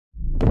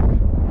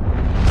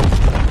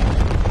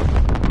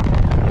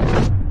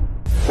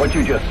What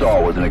you just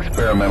saw was an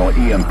experimental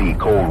EMP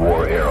Cold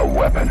War era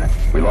weapon.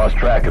 We lost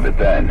track of it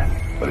then,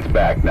 but it's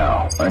back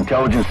now. Our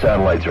intelligence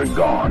satellites are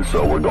gone,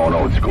 so we're going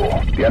old school.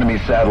 The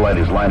enemy's satellite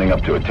is lining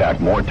up to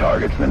attack more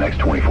targets in the next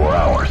 24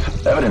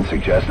 hours. Evidence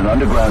suggests an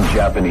underground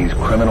Japanese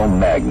criminal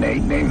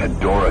magnate named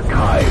Hidora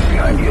Kai is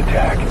behind the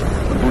attack.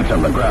 The boots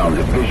on the ground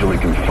have visually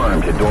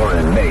confirmed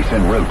Hidora and Mace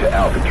en route to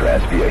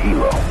Alcatraz via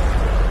Hilo.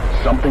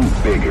 Something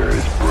bigger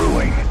is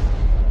brewing.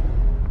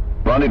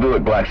 Rendezvous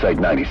at Black Site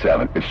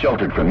 97. It's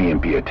sheltered from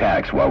EMP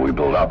attacks while we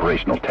build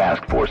operational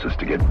task forces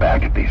to get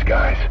back at these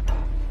guys.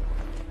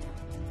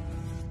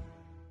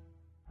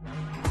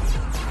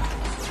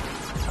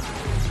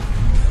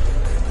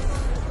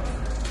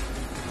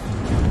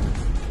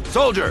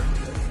 Soldier,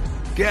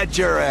 get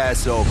your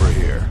ass over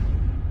here.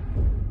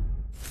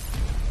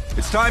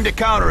 It's time to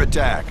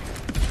counterattack.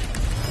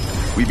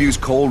 We've used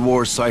Cold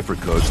War cipher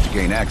codes to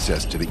gain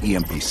access to the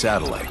EMP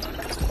satellite.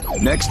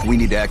 Next, we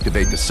need to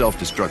activate the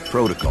self-destruct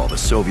protocol the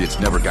Soviets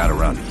never got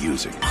around to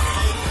using.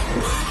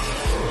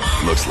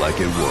 Looks like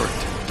it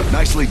worked.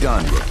 Nicely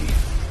done, rookie.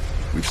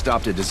 We've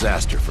stopped a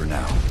disaster for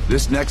now.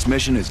 This next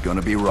mission is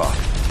gonna be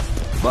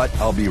rough, but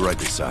I'll be right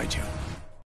beside you.